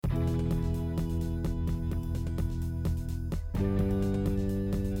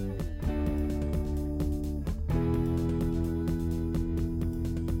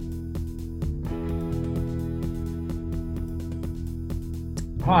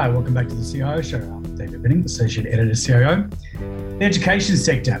Hi, welcome back to the CIO Show. I'm David Binning, Associate Editor, CIO. The education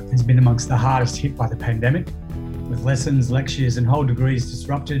sector has been amongst the hardest hit by the pandemic, with lessons, lectures and whole degrees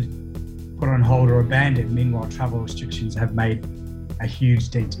disrupted, put on hold or abandoned. Meanwhile, travel restrictions have made a huge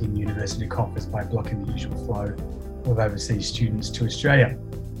dent in university coffers by blocking the usual flow of overseas students to Australia.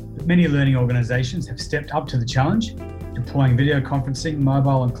 But many learning organisations have stepped up to the challenge, deploying video conferencing,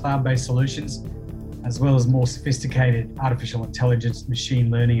 mobile and cloud-based solutions, as well as more sophisticated artificial intelligence,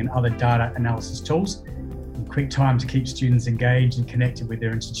 machine learning and other data analysis tools in quick time to keep students engaged and connected with their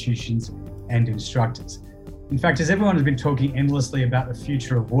institutions and instructors. In fact, as everyone has been talking endlessly about the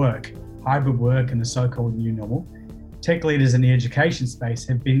future of work, hybrid work and the so-called new normal, tech leaders in the education space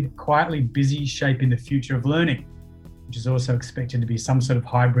have been quietly busy shaping the future of learning, which is also expected to be some sort of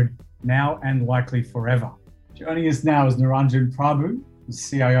hybrid now and likely forever. Joining us now is Niranjan Prabhu, the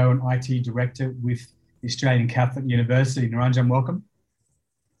CIO and IT Director with the Australian Catholic University. Niranjan, welcome.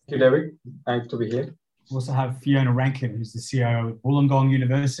 Thank you, David. Nice to be here. We also have Fiona Rankin, who's the CIO of Wollongong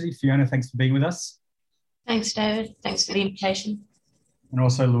University. Fiona, thanks for being with us. Thanks, David. Thanks for the invitation. And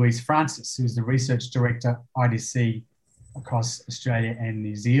also Louise Francis, who's the Research Director, IDC, across Australia and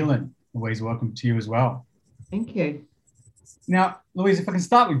New Zealand. Louise, welcome to you as well. Thank you. Now, Louise, if I can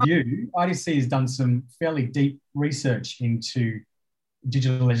start with you, IDC has done some fairly deep research into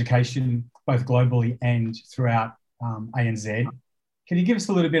digital education, both globally and throughout ANZ. Can you give us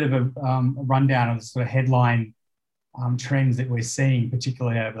a little bit of a rundown of the sort of headline trends that we're seeing,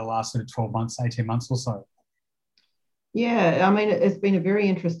 particularly over the last sort of 12 months, 18 months or so? Yeah, I mean, it's been a very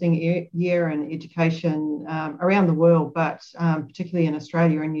interesting year in education around the world, but particularly in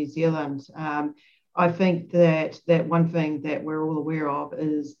Australia and New Zealand. I think that one thing that we're all aware of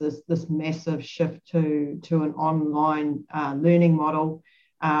is this massive shift to an online learning model.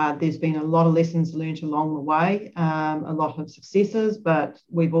 There's been a lot of lessons learned along the way, a lot of successes, but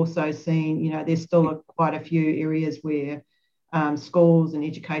we've also seen, there's still quite a few areas where schools and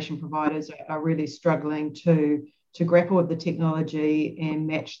education providers are really struggling to grapple with the technology and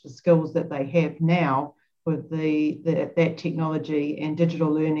match the skills that they have now with that technology and digital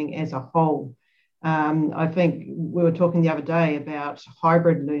learning as a whole. I think we were talking the other day about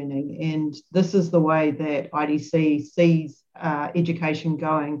hybrid learning, and this is the way that IDC sees education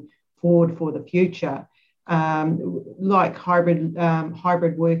going forward for the future. Like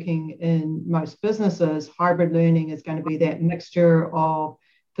hybrid working in most businesses, hybrid learning is going to be that mixture of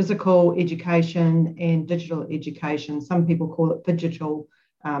physical education and digital education. Some people call it phygital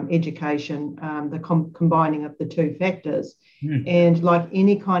education, the combining of the two factors. And like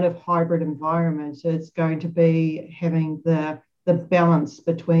any kind of hybrid environment, it's going to be having the balance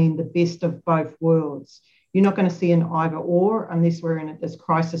between the best of both worlds. You're not going to see an either or unless we're in this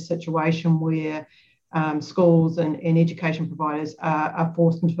crisis situation where schools and education providers are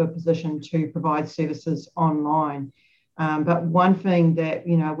forced into a position to provide services online. But one thing that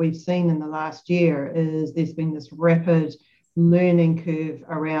we've seen in the last year is there's been this rapid learning curve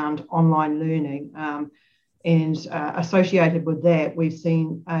around online learning. And associated with that, we've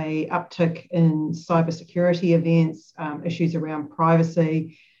seen a uptick in cybersecurity events, issues around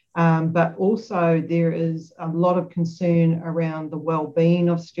privacy, but also there is a lot of concern around the well-being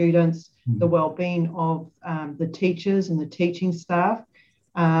of students, the well-being of the teachers and the teaching staff,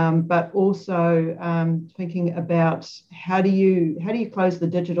 but also thinking about how do you close the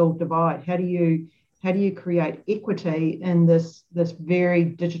digital divide? How do you create equity in this very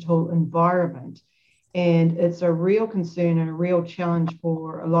digital environment? And it's a real concern and a real challenge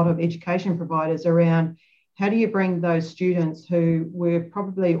for a lot of education providers around how do you bring those students who were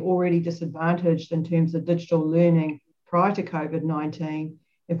probably already disadvantaged in terms of digital learning prior to COVID-19.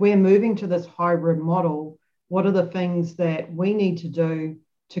 If we're moving to this hybrid model, what are the things that we need to do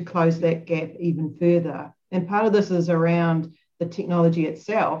to close that gap even further? And part of this is around the technology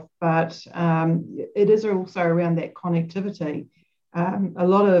itself, but it is also around that connectivity. A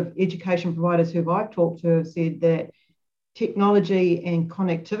lot of education providers who I've talked to have said that technology and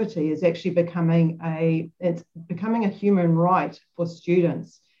connectivity is actually becoming a human right for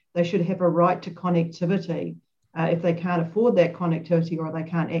students. They should have a right to connectivity. If they can't afford that connectivity or they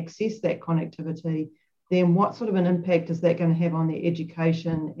can't access that connectivity, then what sort of an impact is that going to have on their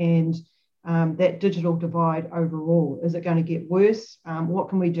education and that digital divide overall? Is it going to get worse? What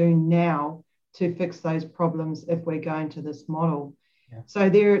can we do now to fix those problems if we're going to this model? Yeah. So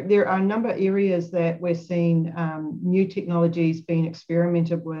there are a number of areas that we're seeing new technologies being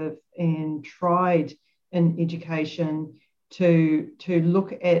experimented with and tried in education to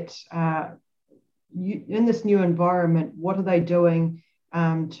look at in this new environment, what are they doing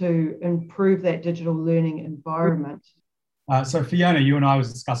to improve that digital learning environment? So Fiona, you and I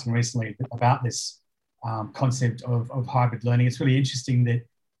was discussing recently about this concept of hybrid learning. It's really interesting that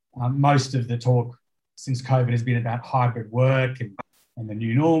most of the talk since COVID has been about hybrid work and the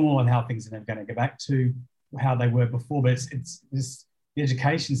new normal and how things are never going to go back to how they were before. But the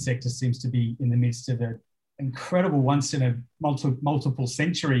education sector seems to be in the midst of an incredible once in a multiple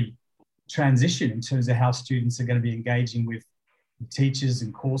century transition in terms of how students are going to be engaging with teachers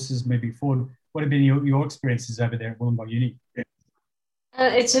and courses moving forward. What have been your experiences over there at Wollongong Uni?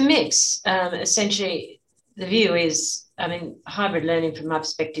 It's a mix. Essentially, the view is, hybrid learning from my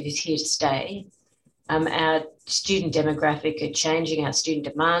perspective is here to stay. Our student demographic are changing, our student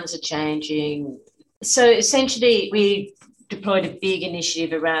demands are changing. So essentially, we deployed a big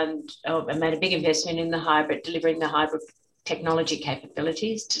initiative around, and made a big investment in delivering the hybrid technology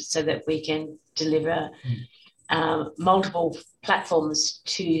capabilities so that we can deliver multiple platforms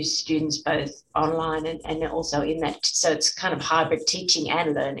to students, both online and also in that. So it's kind of hybrid teaching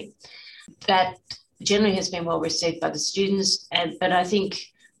and learning. That generally has been well received by the students. But I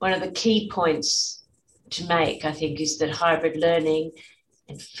think one of the key points to make, I think, is that hybrid learning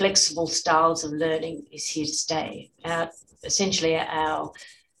and flexible styles of learning is here to stay. Essentially, our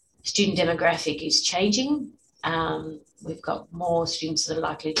student demographic is changing. We've got more students that are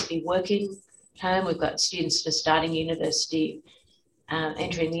likely to be working home. We've got students that are starting university,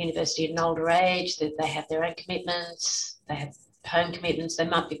 entering the university at an older age, that they have their own commitments, they have home commitments, they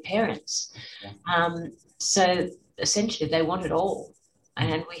might be parents. Yeah. So essentially they want it all,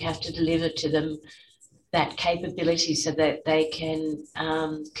 and we have to deliver to them that capability so that they can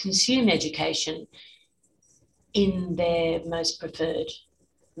consume education in their most preferred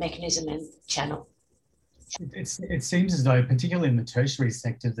mechanism and channel. It seems as though, particularly in the tertiary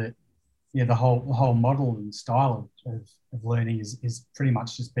sector, that the whole model and style of learning is pretty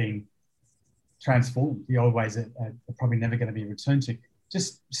much just being transformed. The old ways are probably never going to be returned to.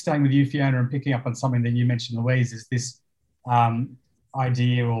 Just staying with you, Fiona, and picking up on something that you mentioned, Louise, is this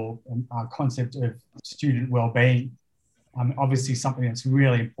idea or concept of student well-being. Obviously something that's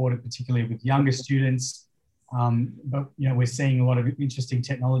really important, particularly with younger students. But we're seeing a lot of interesting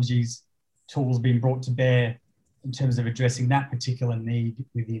technologies, tools being brought to bear in terms of addressing that particular need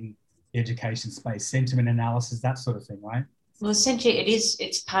within the education space, sentiment analysis, that sort of thing, right? Well, essentially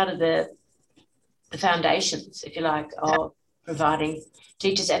it's part of the foundations, if you like, of providing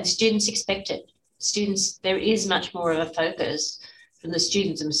teachers, and students expect it. Students, there is much more of a focus from the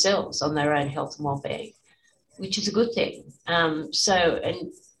students themselves on their own health and well-being, which is a good thing.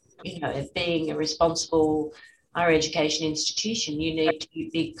 Being a responsible higher education institution, you need to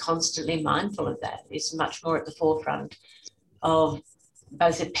be constantly mindful of that. It's much more at the forefront of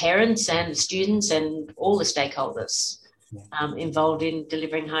both the parents and the students and all the stakeholders involved in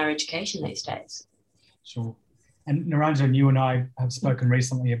delivering higher education these days. Sure. And Niranjan, you and I have spoken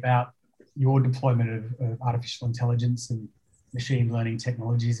recently about your deployment of artificial intelligence and machine learning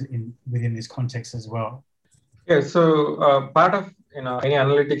technologies within this context as well. Yeah, so part of any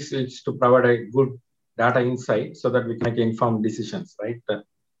analytics is to provide a good data insight so that we can make informed decisions, right?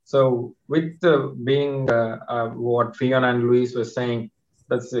 So with being what Fiona and Louise were saying,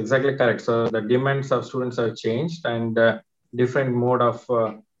 that's exactly correct. So the demands of students have changed, and different mode of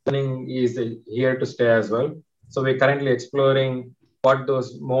learning is here to stay as well. So we're currently exploring what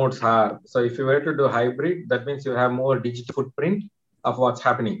those modes are. So if you were to do hybrid, that means you have more digital footprint of what's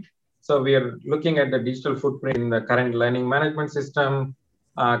happening. So we are looking at the digital footprint in the current learning management system,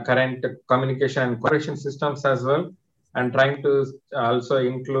 current communication and cooperation systems as well, and trying to also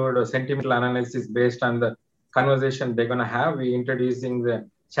include a sentimental analysis based on the conversation they're going to have. We're introducing the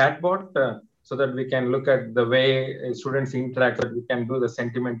chatbot so that we can look at the way students interact, that we can do the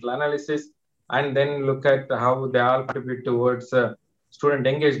sentimental analysis, and then look at how they all contribute towards student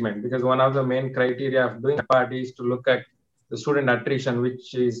engagement. Because one of the main criteria of doing part is to look at the student attrition,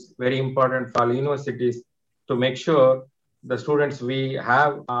 which is very important for all universities, to make sure the students we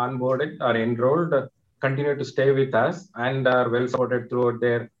have onboarded or enrolled continue to stay with us and are well supported throughout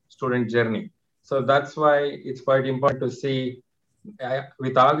their student journey. So that's why it's quite important to see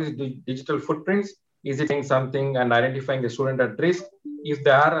with all these digital footprints, is it doing something and identifying the student at risk? If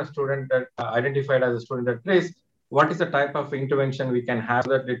they are a student that identified as a student at risk, what is the type of intervention we can have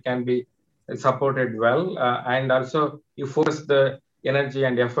so that it can be supported well? And also you focus the energy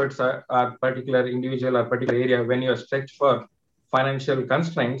and efforts are particular individual or particular area when you are stretched for financial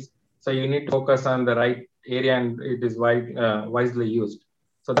constraints. So you need to focus on the right area, and it is wisely used.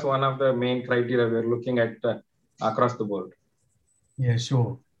 So that's one of the main criteria we're looking at across the board. Yeah,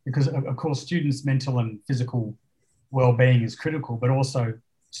 sure. Because of course, students' mental and physical well-being is critical, but also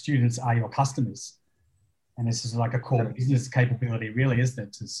students are your customers. And this is like a core business capability, really, isn't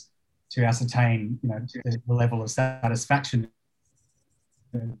it? To ascertain, the level of satisfaction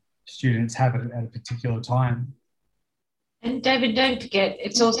that students have at a particular time. And David, don't forget,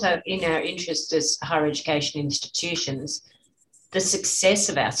 it's also in our interest as higher education institutions, the success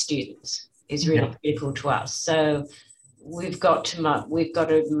of our students is really critical to us. So we've got to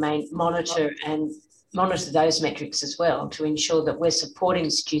monitor those metrics as well to ensure that we're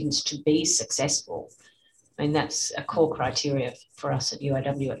supporting students to be successful. I mean, that's a core criteria for us at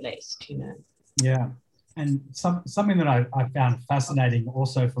UIW, at least, Yeah. And something that I found fascinating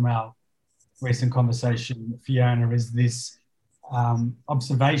also from our recent conversation, Fiona, is this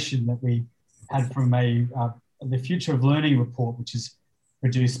observation that we had from the Future of Learning report, which is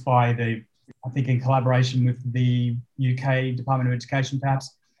produced by I think in collaboration with the UK Department of Education,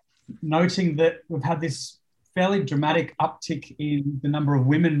 perhaps, noting that we've had this fairly dramatic uptick in the number of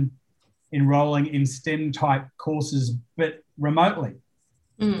women enrolling in STEM-type courses, but remotely.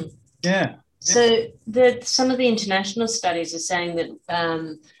 Mm. Yeah. So some of the international studies are saying that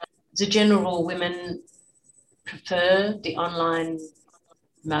as a general rule, women prefer the online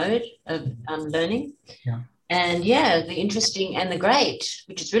mode of learning. Yeah. And the interesting and the great,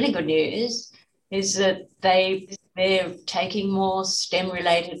 which is really good news, is that they're taking more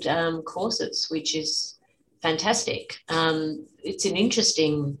STEM-related courses, which is fantastic. It's an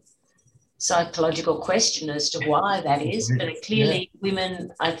interesting psychological question as to why that is, but clearly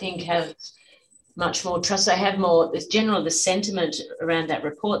women, I think, have much more trust. They have more, the sentiment around that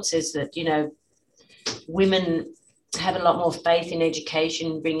report says that, women have a lot more faith in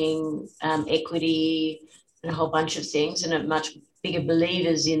education, bringing equity and a whole bunch of things, and are much bigger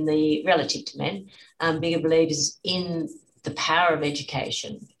believers in relative to men, bigger believers in the power of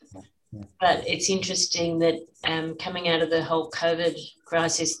education. Yeah. But it's interesting that coming out of the whole COVID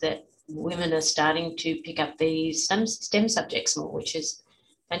crisis, that women are starting to pick up these STEM subjects more, which is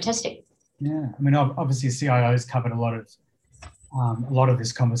fantastic. Yeah, I mean, obviously CIOs covered a lot of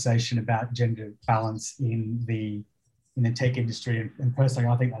this conversation about gender balance in the tech industry, and personally,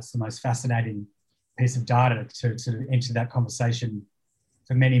 I think that's the most fascinating piece of data to sort of enter that conversation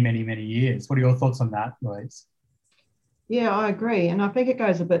for many, many, many years. What are your thoughts on that, Louise? Yeah, I agree, and I think it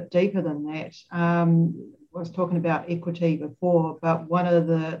goes a bit deeper than that. I was talking about equity before, but one of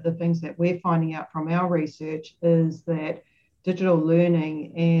the things that we're finding out from our research is that digital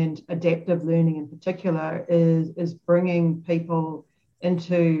learning and adaptive learning in particular is bringing people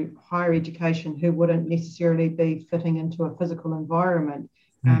into higher education who wouldn't necessarily be fitting into a physical environment.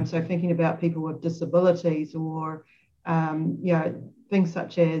 So thinking about people with disabilities or things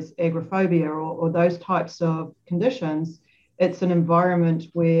such as agoraphobia or those types of conditions, it's an environment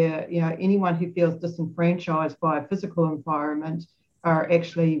where anyone who feels disenfranchised by a physical environment are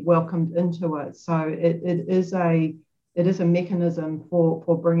actually welcomed into it. So it is a mechanism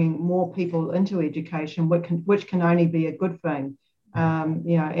for bringing more people into education, which can only be a good thing.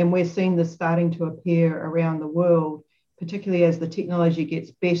 And we're seeing this starting to appear around the world, particularly as the technology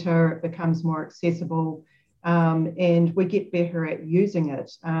gets better, it becomes more accessible, and we get better at using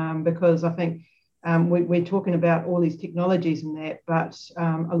it. Because I think we're talking about all these technologies and that, but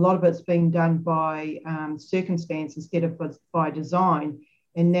a lot of it's being done by circumstance instead of by design.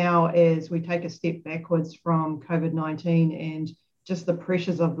 And now, as we take a step backwards from COVID-19 and just the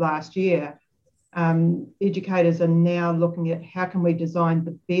pressures of last year, educators are now looking at how can we design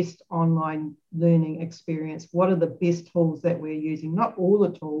the best online learning experience? What are the best tools that we're using? Not all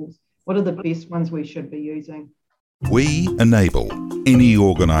the tools. What are the best ones we should be using? We enable any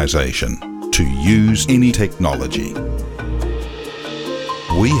organisation to use any technology.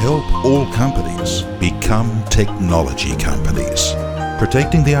 We help all companies become technology companies,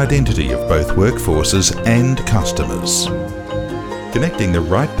 protecting the identity of both workforces and customers. Connecting the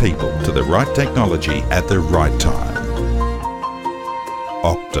right people to the right technology at the right time.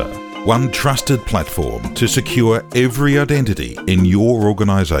 Okta, one trusted platform to secure every identity in your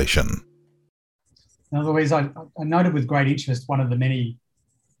organisation. Now, Louise, I noted with great interest one of the many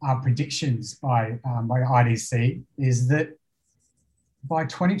predictions by IDC is that by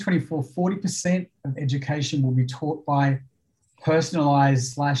 2024, 40% of education will be taught by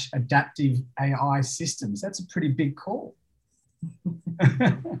personalised / adaptive AI systems. That's a pretty big call.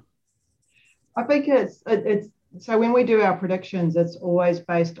 I think it's so when we do our predictions, it's always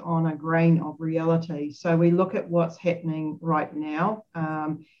based on a grain of reality. So we look at what's happening right now,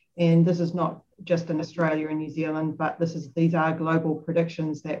 and this is not just in Australia and New Zealand, but these are global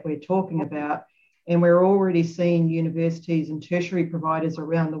predictions that we're talking about, and we're already seeing universities and tertiary providers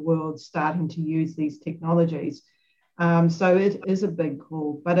around the world starting to use these technologies. So it is a big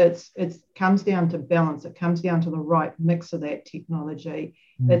call, but it comes down to balance. It comes down to the right mix of that technology.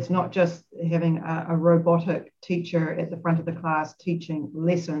 It's not just having a robotic teacher at the front of the class teaching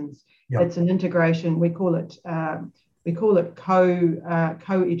lessons. Yep. It's an integration. We call it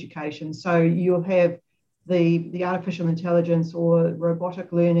co-education. So you'll have the artificial intelligence or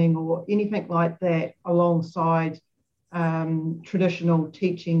robotic learning or anything like that alongside traditional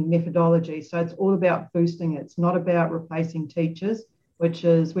teaching methodology. So it's all about boosting it. It's not about replacing teachers, which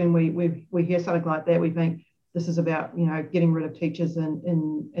is when we hear something like that, we think this is about, getting rid of teachers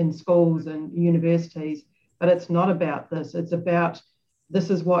in schools and universities. But it's not about this. It's about, this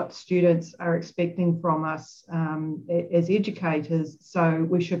is what students are expecting from us as educators. So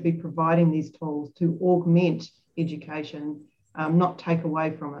we should be providing these tools to augment education, not take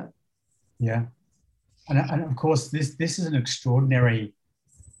away from it. Yeah. And of course, this is an extraordinary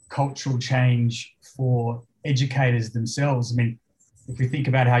cultural change for educators themselves. I mean, if we think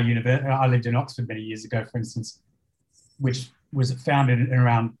about how I lived in Oxford many years ago, for instance, which was founded in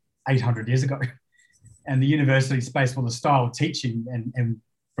around 800 years ago. And the university space, well, the style of teaching, and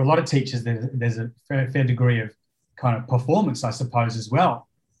for a lot of teachers, there's a fair degree of kind of performance, I suppose, as well.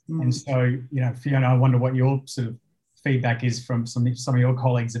 And so, Fiona, I wonder what your sort of feedback is from some of your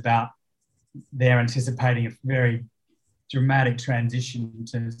colleagues about they're anticipating a very dramatic transition in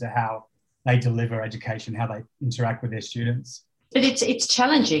terms of how they deliver education, how they interact with their students. But it's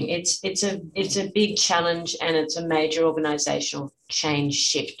challenging. It's a big challenge, and it's a major organisational change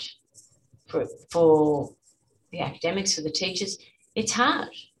shift for the academics, for the teachers. It's hard.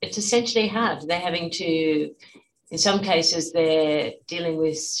 It's essentially hard. They're having to, in some cases, they're dealing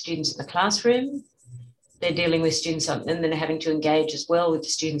with students in the classroom. They're dealing with students and then they're having to engage as well with the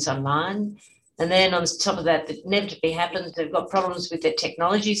students online. And then on top of that inevitably happens, they've got problems with their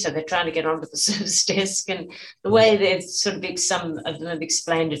technology, so they're trying to get onto the service desk. And the way they've sort of, some of them have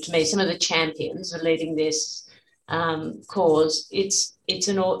explained it to me, some of the champions are leading this cause. It's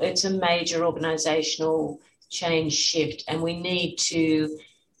a major organisational change shift, and we need to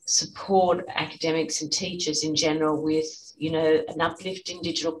support academics and teachers in general with, an uplift in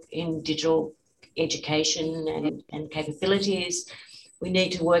digital education and capabilities. We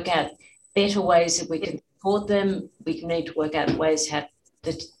need to work out better ways that we can support them. We need to work out ways how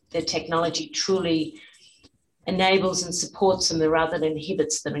the technology truly enables and supports them rather than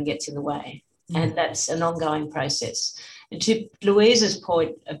inhibits them and gets in the way. And that's an ongoing process. And to Louise's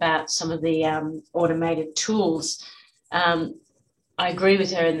point about some of the automated tools, I agree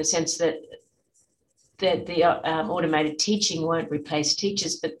with her in the sense that the automated teaching won't replace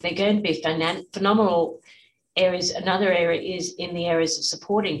teachers, but they're going to be phenomenal areas. Another area is in the areas of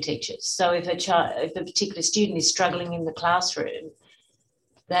supporting teachers. So if a particular student is struggling in the classroom,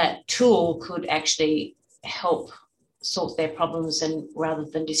 that tool could actually help sort their problems, and rather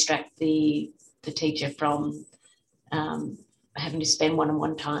than distract the teacher from having to spend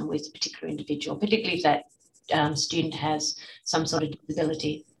one-on-one time with a particular individual, particularly if that student has some sort of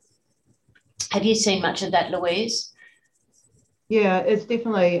disability. Have you seen much of that, Louise? Yeah, it's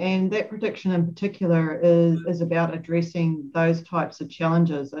definitely, and that prediction in particular is about addressing those types of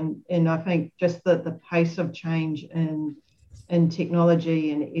challenges. And I think just the pace of change in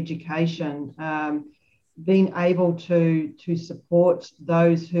technology and education, being able to support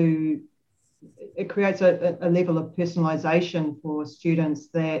those who, it creates a level of personalisation for students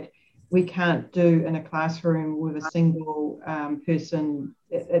that we can't do in a classroom with a single person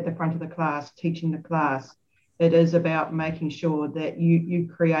at the front of the class teaching the class. It is about making sure that you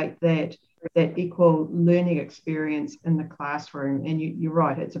create that equal learning experience in the classroom. And you're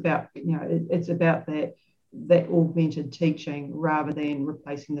right, it's about it's about that augmented teaching rather than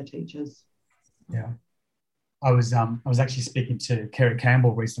replacing the teachers. Yeah, I was actually speaking to Kerry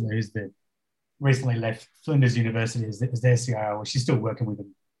Campbell recently, who's recently left Flinders University as their CIO. She's still working with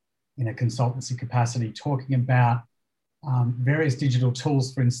them in a consultancy capacity, talking about various digital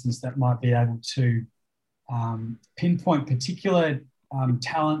tools, for instance, that might be able to pinpoint particular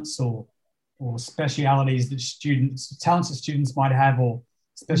talents or specialities that students might have, or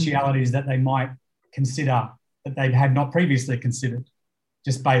specialities that they might consider that they had not previously considered,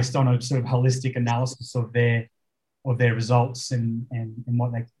 just based on a sort of holistic analysis of their results and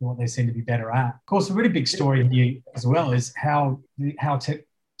what they seem to be better at. Of course, a really big story here as well is how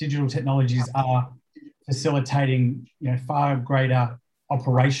digital technologies are facilitating far greater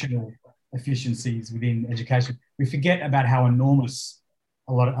operational efficiencies within education. We forget about how enormous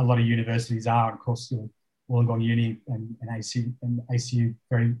a lot of universities are. Of course, Wollongong Uni and ACU,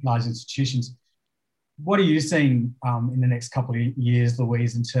 very large institutions. What are you seeing in the next couple of years,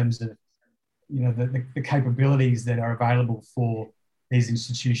 Louise, in terms of the capabilities that are available for these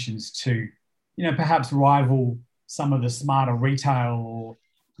institutions to, perhaps rival some of the smarter retail or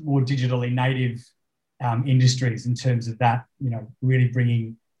more digitally native industries in terms of that, really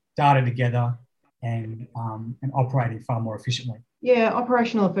bringing data together and operating far more efficiently. Yeah,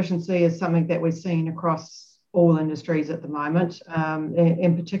 operational efficiency is something that we're seeing across all industries at the moment,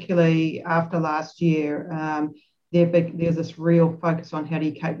 and particularly after last year, there's this real focus on how do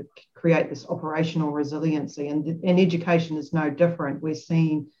you create this operational resiliency, and education is no different. We're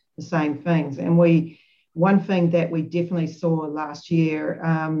seeing the same things, and one thing that we definitely saw last year,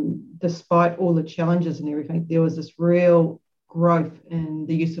 despite all the challenges and everything, there was this real growth in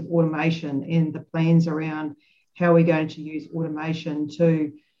the use of automation and the plans around how we're going to use automation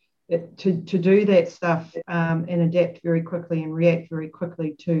to do that stuff and adapt very quickly and react very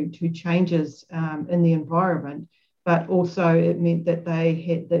quickly to changes in the environment. But also it meant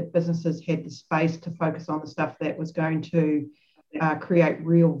that businesses had the space to focus on the stuff that was going to create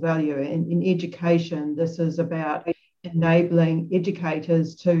real value. And in education, this is about enabling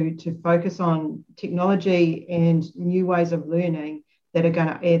educators to focus on technology and new ways of learning that are going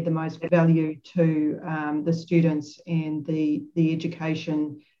to add the most value to the students and the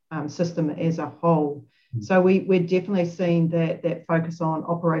education system as a whole. So we're definitely seeing that focus on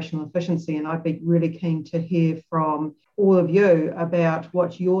operational efficiency, and I'd be really keen to hear from all of you about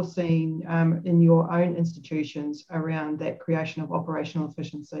what you're seeing in your own institutions around that creation of operational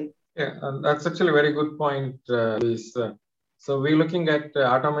efficiency. Yeah, that's actually a very good point, Louise. So we're looking at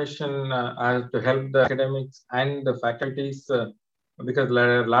automation to help the academics and the faculties because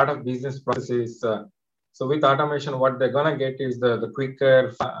there are a lot of business processes. So with automation, what they're going to get is the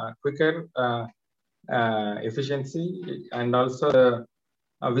quicker efficiency and also the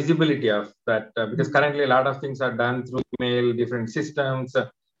visibility of that. Because currently a lot of things are done through email, different systems.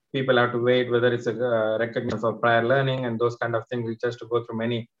 People have to wait, whether it's a recognition for prior learning and those kind of things, which has to go through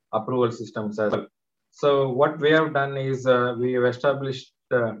many approval systems as well. So what we have done is we have established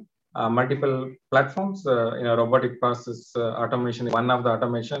multiple platforms. Robotic process automation is one of the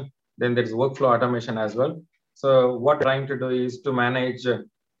automation. Then there's workflow automation as well. So what we're trying to do is to manage,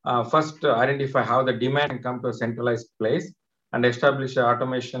 first identify how the demand can come to a centralized place and establish an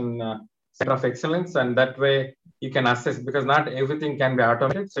automation center of excellence. And that way you can assess, because not everything can be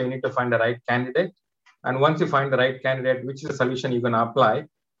automated. So you need to find the right candidate. And once you find the right candidate, which is the solution you're going to apply,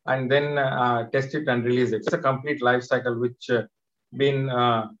 and then test it and release it. It's a complete life cycle which been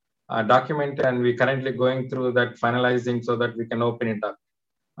documented, and we're currently going through that, finalizing so that we can open it up.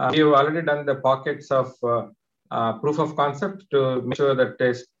 We have already done the pockets of proof of concept to make sure that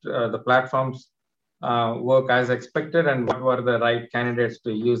the platforms work as expected and what were the right candidates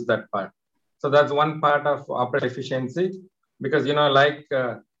to use that part. So that's one part of operational efficiency, because, like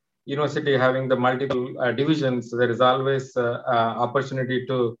university having the multiple divisions, there is always opportunity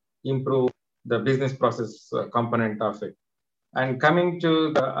to improve the business process component of it. And coming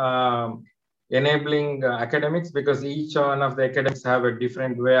to the enabling academics, because each one of the academics have a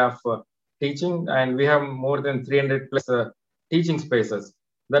different way of teaching, and we have more than 300 plus teaching spaces.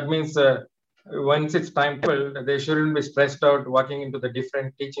 That means once it's timetable, they shouldn't be stressed out walking into the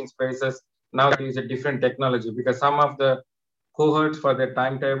different teaching spaces. Now they use a different technology, because some of the cohorts for the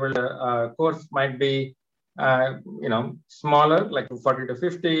timetable course might be smaller, like 40 to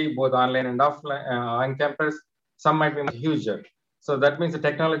 50, both online and offline on campus. Some might be much huger. So that means the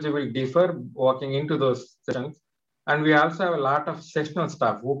technology will differ walking into those sessions. And we also have a lot of sessional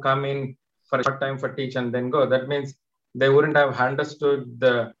staff who come in for a short time for teach and then go. That means they wouldn't have understood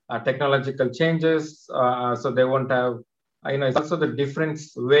the technological changes. So they won't have, it's also the different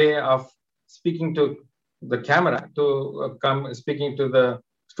way of speaking to the camera to come speaking to the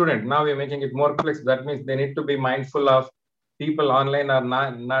student. Now we're making it more complex. That means they need to be mindful of people online are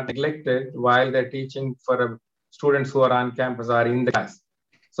not neglected while they're teaching for students who are on campus or in the class.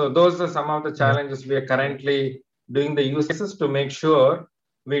 So those are some of the challenges we are currently doing the use cases to make sure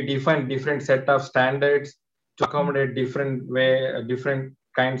we define different set of standards to accommodate different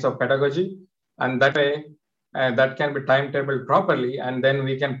kinds of pedagogy. And that way, that can be timetabled properly, and then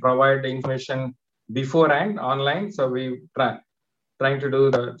we can provide the information beforehand online. So we trying to do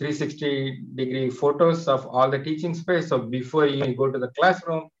the 360-degree photos of all the teaching space. So before you go to the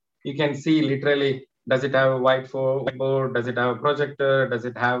classroom, you can see literally, does it have a whiteboard? Does it have a projector? Does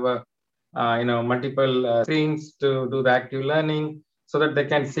it have multiple screens to do the active learning, so that they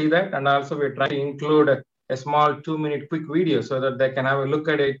can see that? And also we're trying to include a small 2-minute quick video so that they can have a look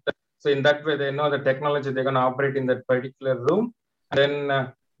at it. So in that way, they know the technology they're going to operate in that particular room. And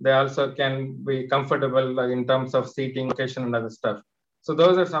then they also can be comfortable in terms of seating, location, and other stuff. So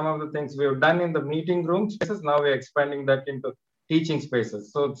those are some of the things we've done in the meeting room spaces. Now we're expanding that into teaching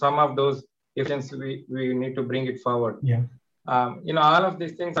spaces. So some of those efficiency we need to bring it forward. Yeah. All of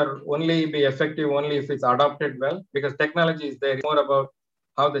these things are only be effective only if it's adopted well, because technology is there. It's more about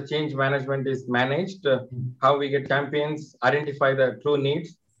how the change management is managed, how we get champions, identify the true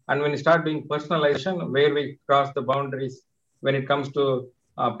needs. And when you start doing personalization, where we cross the boundaries when it comes to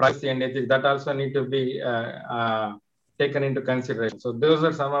privacy and ethics, that also need to be taken into consideration. So those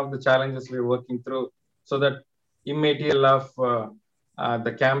are some of the challenges we're working through, so that immaterial of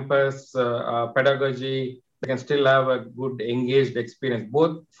the campus pedagogy, they can still have a good engaged experience,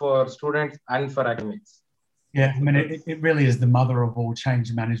 both for students and for academics. Yeah, I mean, it really is the mother of all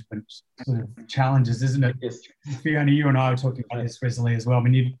change management sort of challenges, isn't it? Yes. Fiona, you and I were talking about this recently as well. I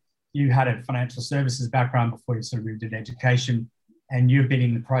mean, you had a financial services background before you sort of moved into education, and you've been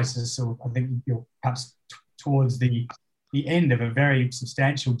in the process of, I think you're perhaps towards the end of a very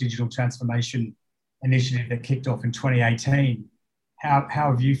substantial digital transformation initiative that kicked off in 2018. How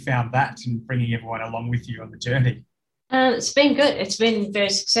have you found that and bringing everyone along with you on the journey? It's been good. It's been very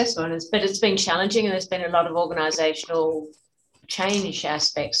successful, but it's been challenging, and there's been a lot of organisational change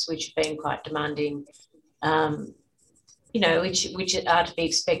aspects which have been quite demanding, which are to be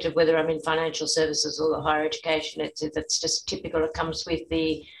expected, whether I'm in financial services or the higher education. It's just typical. It comes with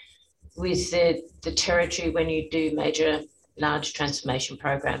the territory when you do major, large transformation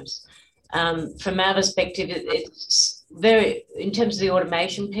programs. From our perspective, it's very, in terms of the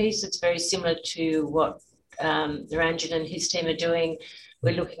automation piece, it's very similar to what Niranjan and his team are doing.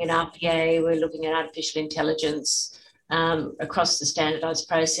 We're looking at RPA, we're looking at artificial intelligence across the standardised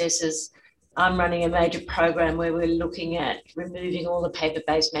processes. I'm running a major program where we're looking at removing all the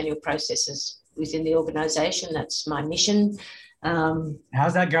paper-based manual processes within the organisation. That's my mission.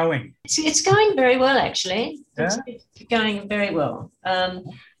 How's that going? It's going very well, actually. Yeah? It's going very well.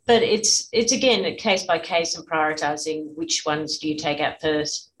 But it's again a case by case and prioritising which ones do you take out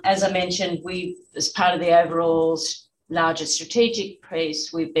first. As I mentioned, we, as part of the overall larger strategic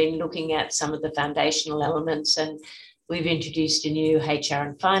piece, we've been looking at some of the foundational elements, and we've introduced a new HR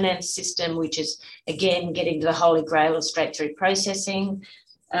and finance system, which is, again, getting to the holy grail of straight-through processing.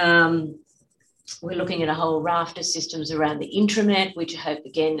 We're looking at a whole raft of systems around the intranet, which I hope,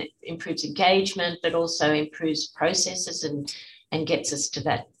 again, improves engagement, but also improves processes and gets us to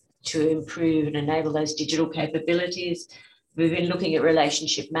that, to improve and enable those digital capabilities. We've been looking at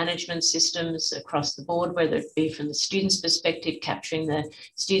relationship management systems across the board, whether it be from the student's perspective, capturing the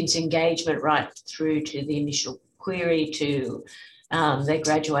student's engagement right through to the initial query to their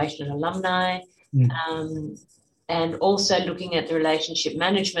graduation and alumni. And also looking at the relationship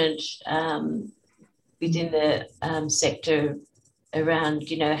management within the sector around,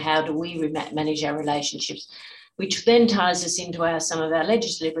 how do we manage our relationships, which then ties us into some of our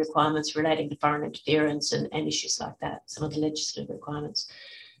legislative requirements relating to foreign interference and issues like that, some of the legislative requirements.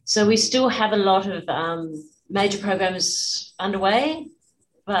 So we still have a lot of major programs underway,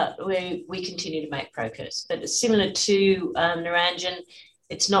 but we continue to make progress. But it's similar to Niranjan,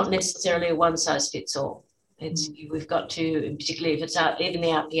 it's not necessarily a one-size-fits-all. We've got to, particularly if it's even the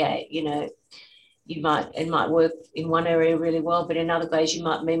RPA, it might work in one area really well, but in other ways you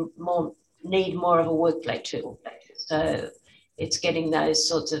might need more of a workflow tool. So it's getting those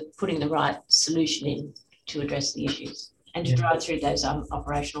sorts of, putting the right solution in to address the issues and to drive through those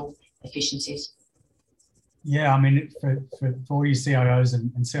operational efficiencies. Yeah, I mean, for all you CIOs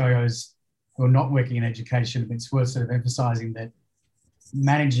and CIOs who are not working in education, it's worth sort of emphasising that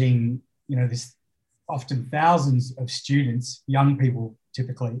managing, this often thousands of students, young people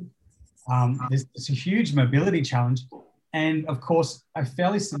typically, there's a huge mobility challenge. And of course, a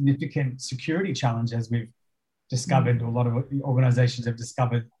fairly significant security challenge, as we've discovered, a lot of organisations have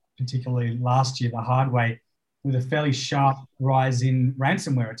discovered, particularly last year, the hard way, with a fairly sharp rise in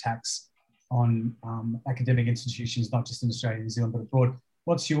ransomware attacks on academic institutions, not just in Australia and New Zealand, but abroad.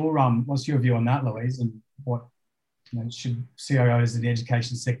 What's your view on that, Louise? And what should CIOs in the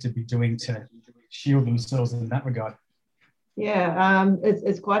education sector be doing to shield themselves in that regard? Yeah,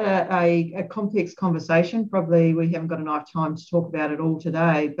 it's quite a complex conversation. Probably we haven't got enough time to talk about it all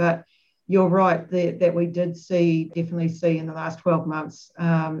today, but you're right that we did definitely see in the last 12 months,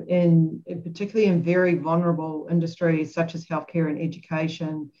 particularly in very vulnerable industries such as healthcare and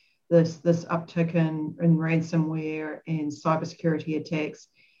education, this uptick in ransomware and cybersecurity attacks.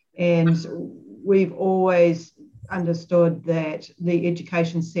 And we've always understood that the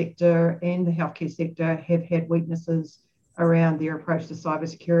education sector and the healthcare sector have had weaknesses around their approach to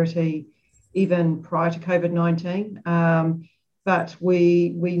cybersecurity, even prior to COVID-19. but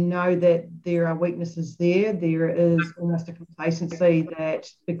we know that there are weaknesses there. There is almost a complacency that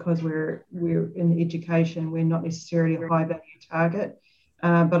because we're in education, we're not necessarily a high value target.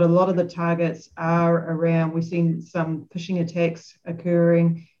 But a lot of the targets are around, we've seen some phishing attacks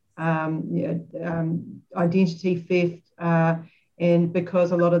occurring, identity theft, and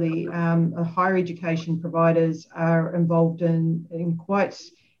because a lot of the higher education providers are involved in quite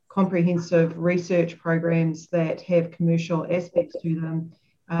comprehensive research programs that have commercial aspects to them,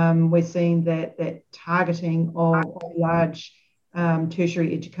 we're seeing that targeting of large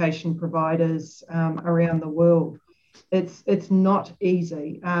tertiary education providers around the world. It's not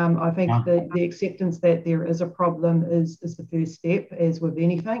easy. I think the acceptance that there is a problem is the first step, as with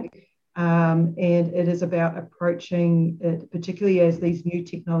anything. And it is about approaching it, particularly as these new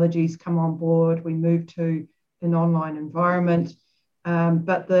technologies come on board, we move to an online environment.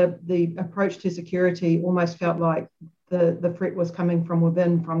 But the approach to security almost felt like the threat was coming from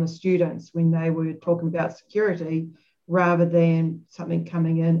within, from the students, when they were talking about security, rather than something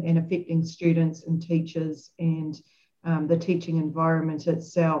coming in and affecting students and teachers and the teaching environment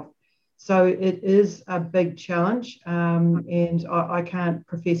itself. So it is a big challenge, and I can't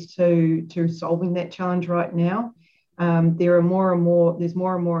profess to solving that challenge right now. There's more and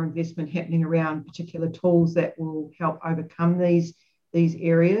more investment happening around particular tools that will help overcome these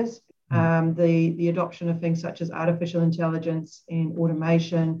areas. The adoption of things such as artificial intelligence and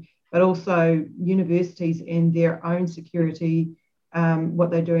automation, but also universities and their own security, what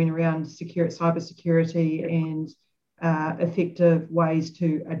they're doing around cybersecurity and effective ways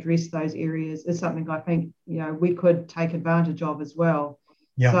to address those areas is something I think we could take advantage of as well.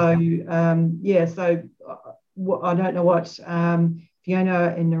 Yeah. So I don't know what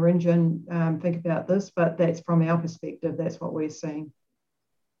Fiona and Niranjan think about this, but that's from our perspective, that's what we're seeing.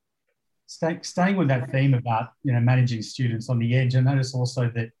 Staying with that theme about managing students on the edge, I notice also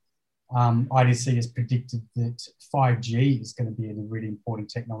that IDC has predicted that 5G is going to be a really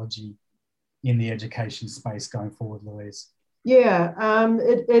important technology in the education space going forward, Louise. Yeah,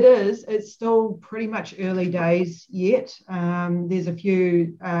 it is. It's still pretty much early days yet. There's a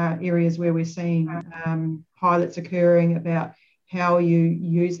few areas where we're seeing pilots occurring about how you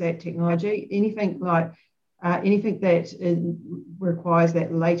use that technology. Anything that requires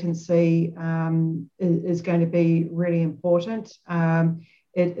that latency is going to be really important.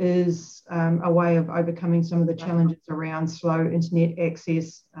 It is a way of overcoming some of the challenges around slow internet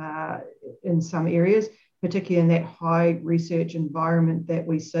access in some areas, particularly in that high research environment that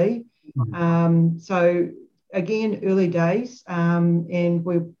we see. So again, early days, and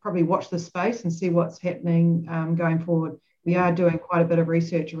we'll probably watch the space and see what's happening going forward. We are doing quite a bit of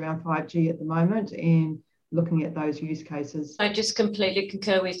research around 5G at the moment and looking at those use cases. I just completely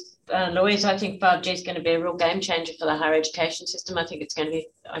concur with Louise. I think 5G is going to be a real game changer for the higher education system. I think it's going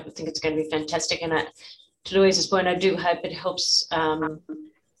to be fantastic. And to Louise's point, I do hope it helps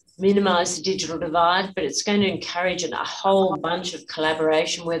minimise the digital divide, but it's going to encourage a whole bunch of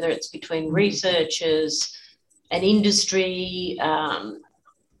collaboration, whether it's between researchers and industry.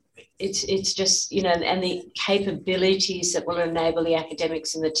 It's just, and the capabilities that will enable the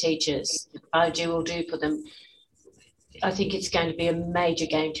academics and the teachers, 5G will do for them. I think it's going to be a major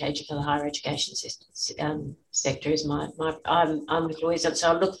game changer for the higher education sector. Is I'm with Louise, so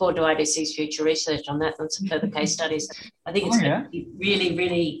I look forward to IDC's future research on that and some further case studies. I think it's going to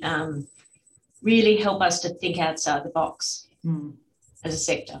be really help us to think outside the box as a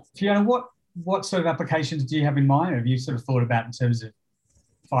sector. Fiona, what sort of applications do you have in mind? Have you sort of thought about in terms of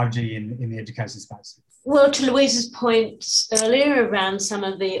 5G in the education space? Well, to Louise's points earlier around some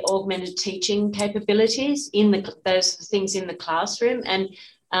of the augmented teaching capabilities those things in the classroom, and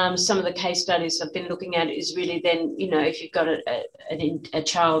some of the case studies I've been looking at is really then, if you've got a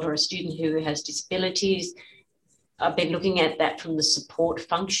child or a student who has disabilities, I've been looking at that from the support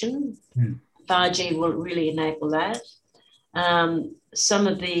function. 5G will really enable that. Some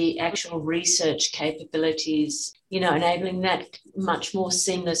of the actual research capabilities, enabling that much more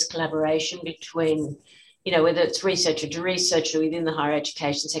seamless collaboration between, whether it's researcher to researcher within the higher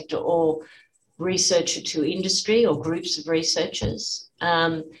education sector or researcher to industry or groups of researchers.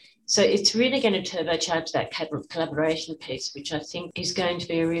 So it's really going to turbocharge that collaboration piece, which I think is going to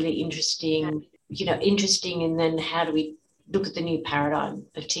be a really interesting, and then how do we look at the new paradigm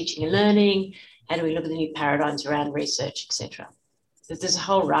of teaching and learning? How do we look at the new paradigms around research, etc.? There's a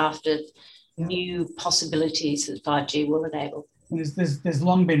whole raft of new possibilities that 5G will enable. There's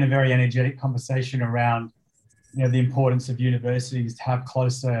long been a very energetic conversation around, the importance of universities to have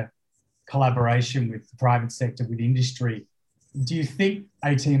closer collaboration with the private sector, with industry. Do you think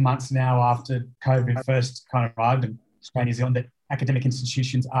 18 months now after COVID first kind of arrived and Australia, New Zealand, that academic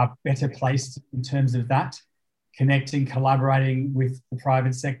institutions are better placed in terms of that, connecting, collaborating with the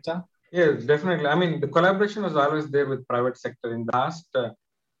private sector? Yeah, definitely. I mean, the collaboration was always there with private sector in the past.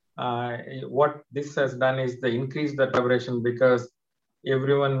 What this has done is to increase the collaboration, because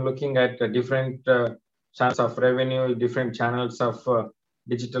everyone looking at different channels of revenue, different channels of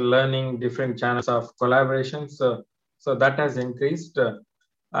digital learning, different channels of collaboration. So that has increased.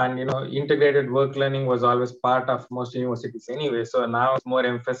 And integrated work learning was always part of most universities anyway. So now it's more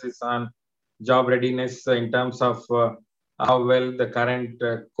emphasis on job readiness in terms of how well the current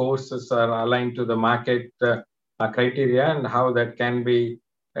courses are aligned to the market criteria, and how that can be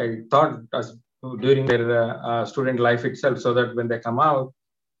taught as during their student life itself, so that when they come out,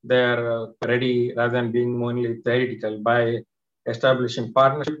 they're ready rather than being only theoretical, by establishing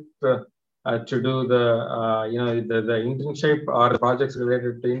partnership to do the internship or the projects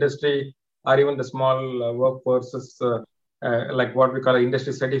related to industry, or even the small workforces like what we call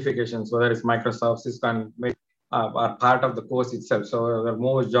industry certifications, whether it's Microsoft, Cisco, and are part of the course itself. So they're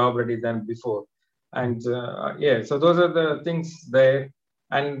more job ready than before. And so those are the things there.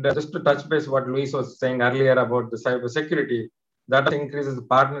 And just to touch base what Louise was saying earlier about the cybersecurity, that increases the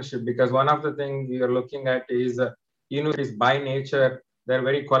partnership, because one of the things we are looking at is universities by nature, they're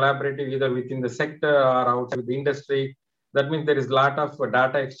very collaborative either within the sector or outside of the industry. That means there is a lot of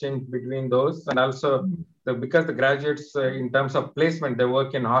data exchange between those. And also because the graduates in terms of placement, they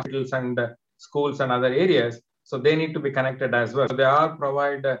work in hospitals and schools and other areas. So they need to be connected as well. So they all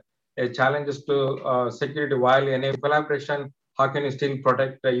provide challenges to security while enable collaboration. How can you still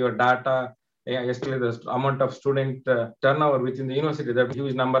protect your data, especially the amount of student turnover within the university? There's a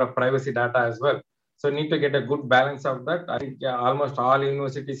huge number of privacy data as well. So need to get a good balance of that. I think almost all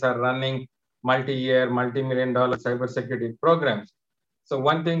universities are running multi-year, multi-million-dollar cybersecurity programs. So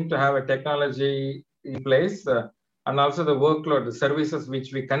one thing to have a technology in place, and also the workload, the services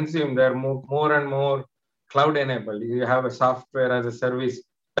which we consume, they're more and more cloud-enabled. You have a software as a service.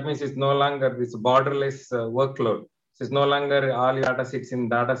 That means it's no longer this borderless workload. So it's no longer all your data sits in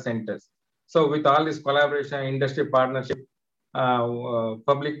data centers. So with all this collaboration, industry partnership,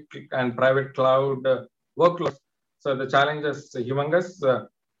 public and private cloud workloads, so the challenge is humongous.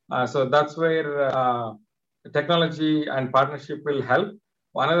 So that's where technology and partnership will help.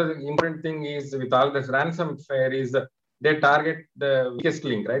 One other important thing is with all this ransomware is they target the weakest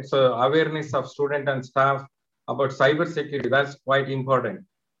link, right? So awareness of student and staff about cybersecurity, that's quite important.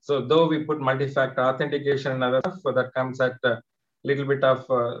 So though we put multi-factor authentication and other stuff, so that comes at a little bit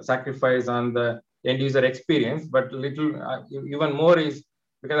of sacrifice on the end user experience, but even more is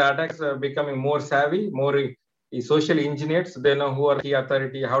because attacks are becoming more savvy, more socially engineered. So they know who are key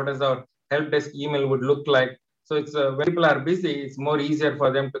authority, how does our help desk email would look like. So it's when people are busy, it's more easier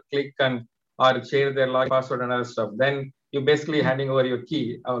for them to click and or share their login password and other stuff. Then you're basically handing over your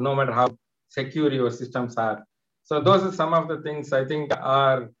key, no matter how secure your systems are. So those are some of the things I think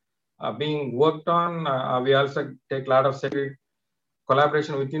are being worked on. We also take a lot of security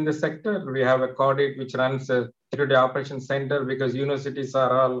collaboration within the sector. We have a CODIT which runs a security operations center, because universities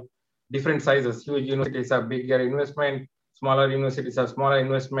are all different sizes. Huge universities have bigger investment, smaller universities have smaller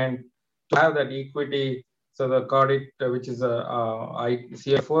investment. To have that equity, so the CODIT, which is a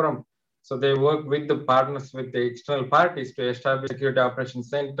IDC forum, so they work with the partners, with the external parties to establish security operations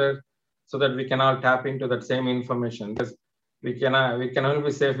center, so that we can all tap into that same information. Because we can only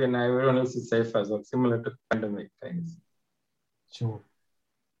be safe when everyone else is safe as well, similar to pandemic things. Sure.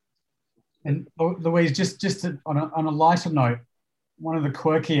 And Louise, just on a lighter note, one of the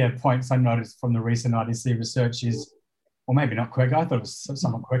quirkier points I noticed from the recent IDC research is, or maybe not quirky, I thought it was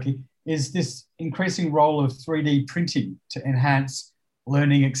somewhat quirky, is this increasing role of 3D printing to enhance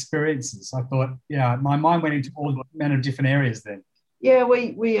learning experiences. I thought, my mind went into all manner of different areas then. Yeah,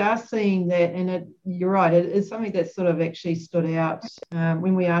 we are seeing that, and you're right, it is something that sort of actually stood out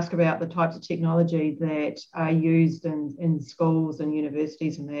when we ask about the types of technology that are used in schools and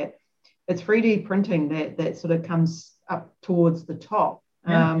universities and that. It's 3D printing that sort of comes up towards the top,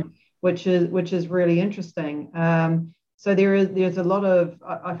 which is really interesting. So there's a lot of,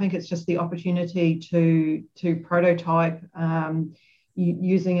 I think it's just the opportunity to prototype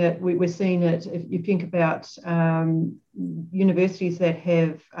using it. We're seeing it, if you think about universities that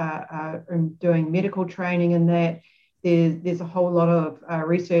have doing medical training, and that there's a whole lot of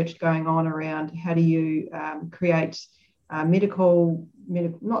research going on around how do you create medical,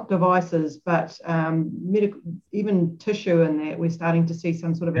 not devices, but even tissue, in that we're starting to see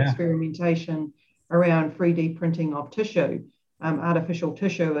some sort of experimentation around 3D printing of tissue, artificial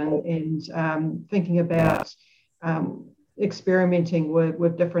tissue, and thinking about experimenting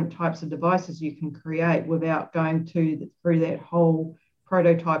with different types of devices you can create without going through that whole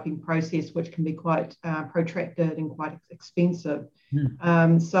prototyping process, which can be quite protracted and quite expensive.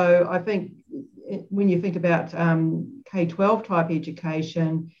 So I think when you think about K-12 type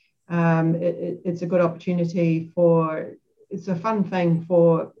education, it's a good opportunity it's a fun thing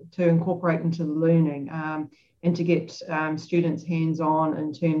to incorporate into the learning and to get students hands-on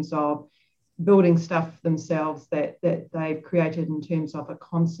in terms of building stuff themselves that they've created in terms of a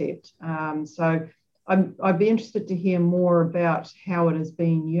concept. So I'd be interested to hear more about how it is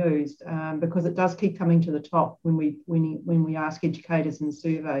being used because it does keep coming to the top when we ask educators in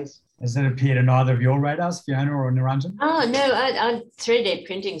surveys. Has it appeared on either of your radars, Fiona or Niranjan? Oh, no, 3D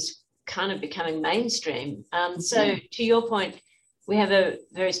printing's kind of becoming mainstream. So to your point, we have a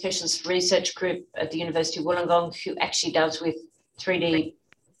very specialist research group at the University of Wollongong who actually does with 3D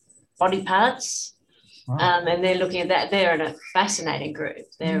body parts. Wow. And they're looking at that. They're a fascinating group.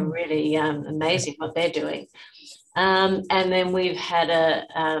 They're really amazing what they're doing. And then we've had a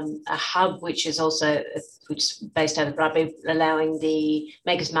hub, which is based out of Prabhu, allowing the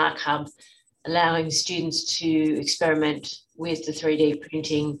Makers Mark hub, allowing students to experiment with the 3D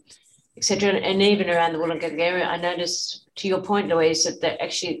printing, etc. And even around the Wollongong area, I noticed, to your point, Louise, that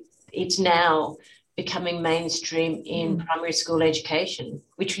actually it's now becoming mainstream in primary school education,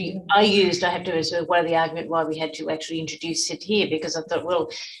 which I have to as one of the argument why we had to actually introduce it here, because I thought, well,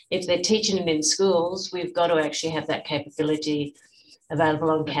 if they're teaching it in schools, we've got to actually have that capability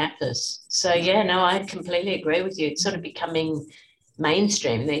available on campus. So yeah, no, I completely agree with you. It's sort of becoming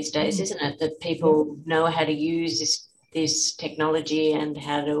mainstream these days, isn't it? That people know how to use this technology and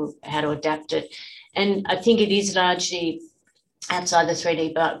how to adapt it. And I think it is largely outside the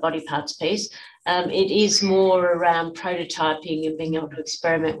 3D body parts piece. It is more around prototyping and being able to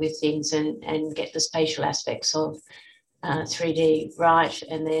experiment with things and get the spatial aspects of 3D right,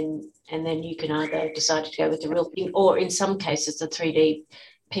 and then you can either decide to go with the real thing, or in some cases the 3D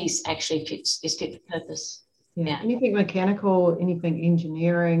piece actually is fit for purpose. Yeah. Anything mechanical, anything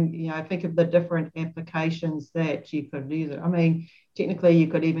engineering, think of the different applications that you could use it. I mean, technically you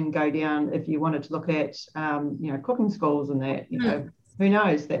could even go down, if you wanted to look at, cooking schools and that, who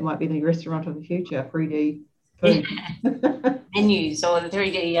knows, that might be the restaurant of the future, 3D food. Menus or the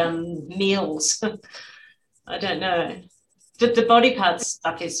 3D meals. I don't know. But the body parts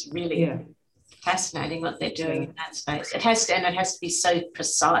stuff is really fascinating what they're doing in that space. It has to be so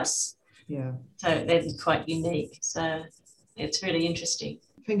precise. Yeah. So they're quite unique. So it's really interesting.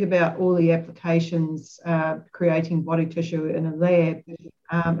 Think about all the applications, creating body tissue in a lab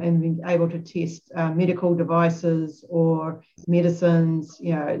and being able to test medical devices or medicines.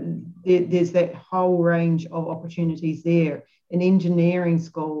 There's that whole range of opportunities there. In engineering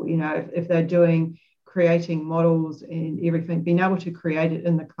school, if they're creating models and everything, being able to create it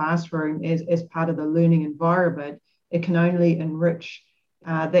in the classroom as part of the learning environment, it can only enrich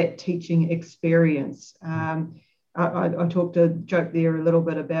that teaching experience. I joked there a little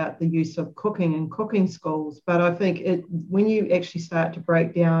bit about the use of cooking in cooking schools, but I think when you actually start to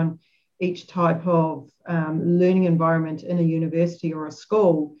break down each type of learning environment in a university or a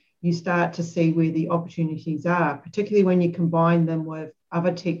school, you start to see where the opportunities are, particularly when you combine them with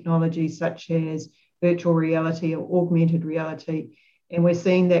other technologies such as virtual reality or augmented reality. And we're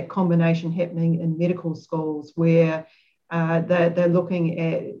seeing that combination happening in medical schools where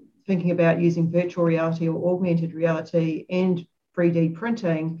they're thinking about using virtual reality or augmented reality and 3D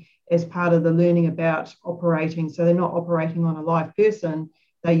printing as part of the learning about operating. So they're not operating on a live person,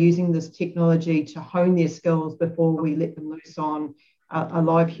 they're using this technology to hone their skills before we let them loose on a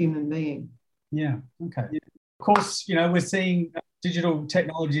live human being. Yeah, okay. Of course, we're seeing digital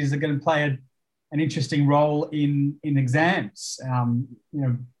technologies are going to play an interesting role in exams,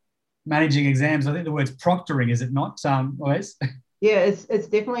 managing exams. I think the word's proctoring, is it not, Louise? Yeah, it's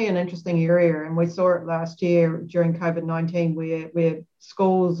definitely an interesting area, and we saw it last year during COVID-19 where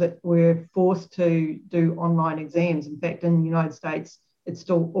schools were forced to do online exams. In fact, in the United States, it's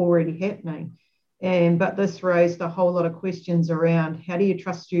still already happening. But this raised a whole lot of questions around how do you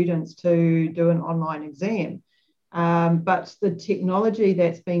trust students to do an online exam? But the technology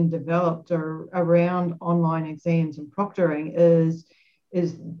that's being developed around online exams and proctoring is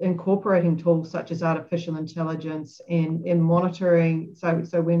incorporating tools such as artificial intelligence and monitoring.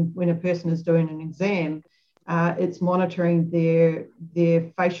 So when a person is doing an exam, it's monitoring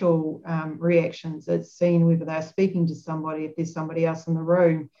their facial reactions. It's seeing whether they're speaking to somebody, if there's somebody else in the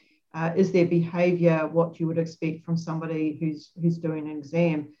room. Is their behaviour what you would expect from somebody who's doing an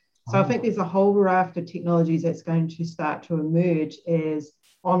exam? So I think there's a whole raft of technologies that's going to start to emerge as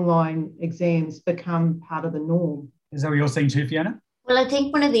online exams become part of the norm. Is that what you're seeing too, Fiona? Well, I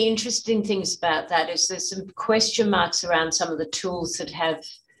think one of the interesting things about that is there's some question marks around some of the tools that have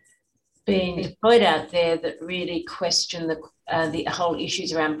been deployed out there that really question the whole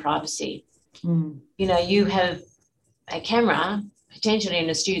issues around privacy. You have a camera potentially in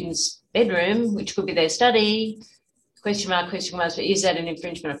a student's bedroom, which could be their study, question marks, but is that an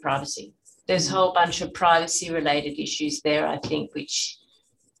infringement of privacy? There's a whole bunch of privacy-related issues there, I think, which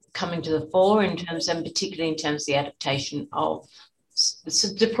coming to the fore in terms, and particularly in terms of the adaptation of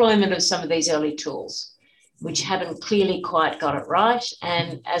the deployment of some of these early tools, which haven't clearly quite got it right.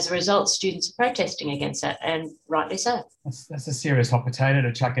 And as a result, students are protesting against that, and rightly so. That's a serious hot potato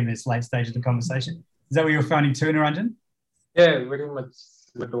to chuck in this late stage of the conversation. Is that what you're finding too, Niranjan? Yeah, very much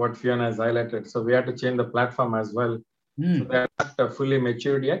with what Fiona has highlighted. So we have to change the platform as well. So they're not fully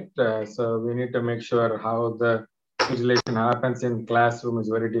matured yet. So we need to make sure how the invigilation happens in classroom is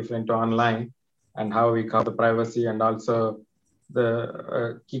very different to online, and how we cover the privacy and also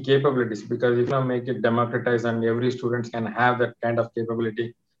the key capabilities. Because if you make it democratized and every student can have that kind of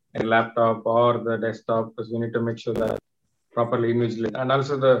capability in laptop or the desktop, because we need to make sure that properly invigilate. And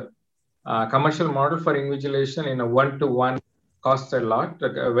also the commercial model for invigilation in a one-to-one costs a lot,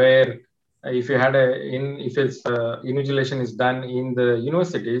 where if you had invigilation is done in the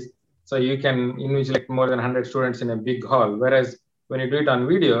universities, so you can invigilate more than 100 students in a big hall. Whereas when you do it on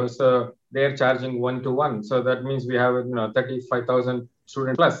video, so they're charging one-to-one. So that means we have 35,000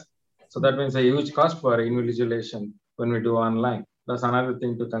 students plus. So that means a huge cost for invigilation when we do online. That's another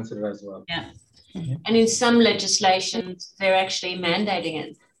thing to consider as well. Yeah. And in some legislations, they're actually mandating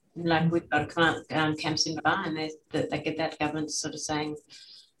it. Like we've got camps in Dubai, and they get that government sort of saying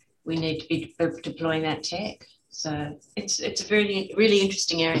we need to be deploying that tech. So it's a really, really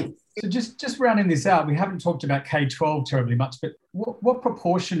interesting area. So just rounding this out, we haven't talked about K-12 terribly much, but what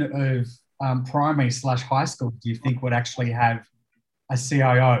proportion of primary/high school do you think would actually have a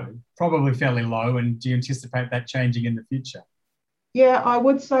CIO? Probably fairly low, and do you anticipate that changing in the future? Yeah, I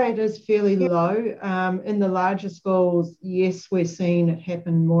would say it is fairly low. In the larger schools, yes, we're seeing it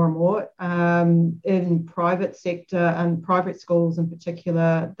happen more and more. In private sector and private schools in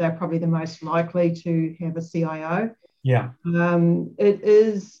particular, they're probably the most likely to have a CIO. Yeah. It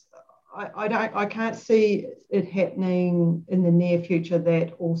is. I can't see it happening in the near future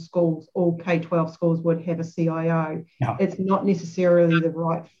that all K-12 schools would have a CIO. No. It's not necessarily the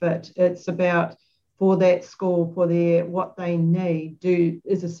right fit. It's about for that school, for what they need,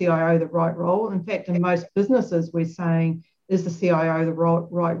 is the CIO the right role? In fact, in most businesses, we're saying, is the CIO the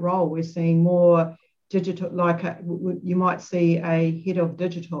right role? We're seeing more digital, you might see a head of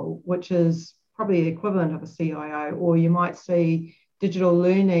digital, which is probably the equivalent of a CIO, or you might see digital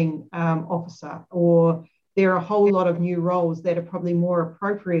learning officer, or there are a whole lot of new roles that are probably more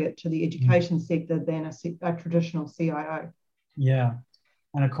appropriate to the education sector than a traditional CIO. Yeah.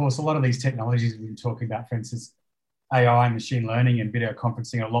 And of course, a lot of these technologies we've been talking about, for instance, AI, machine learning and video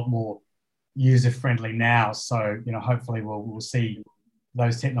conferencing, are a lot more user-friendly now. So, hopefully we'll see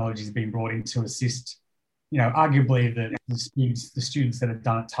those technologies being brought in to assist, arguably the students that have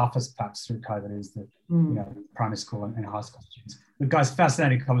done it toughest perhaps through COVID is the primary school and high school students. But guys,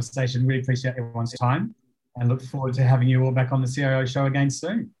 fascinating conversation. Really appreciate everyone's time and look forward to having you all back on the CIO Show again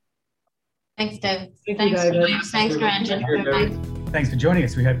soon. Thanks, David. Thanks, David. Thanks, Niranjan. Thanks for joining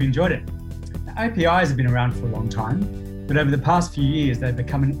us. We hope you enjoyed it. Now, APIs have been around for a long time, but over the past few years, they've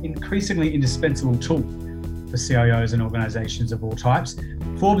become an increasingly indispensable tool for CIOs and organisations of all types.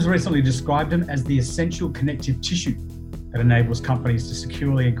 Forbes recently described them as the essential connective tissue that enables companies to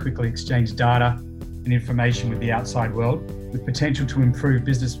securely and quickly exchange data and information with the outside world, with potential to improve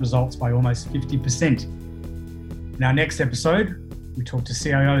business results by almost 50%. In our next episode, we talk to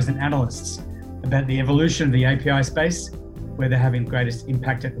CIOs and analysts about the evolution of the API space, where they're having the greatest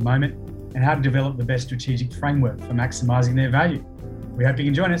impact at the moment, and how to develop the best strategic framework for maximising their value. We hope you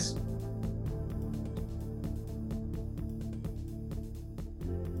can join us.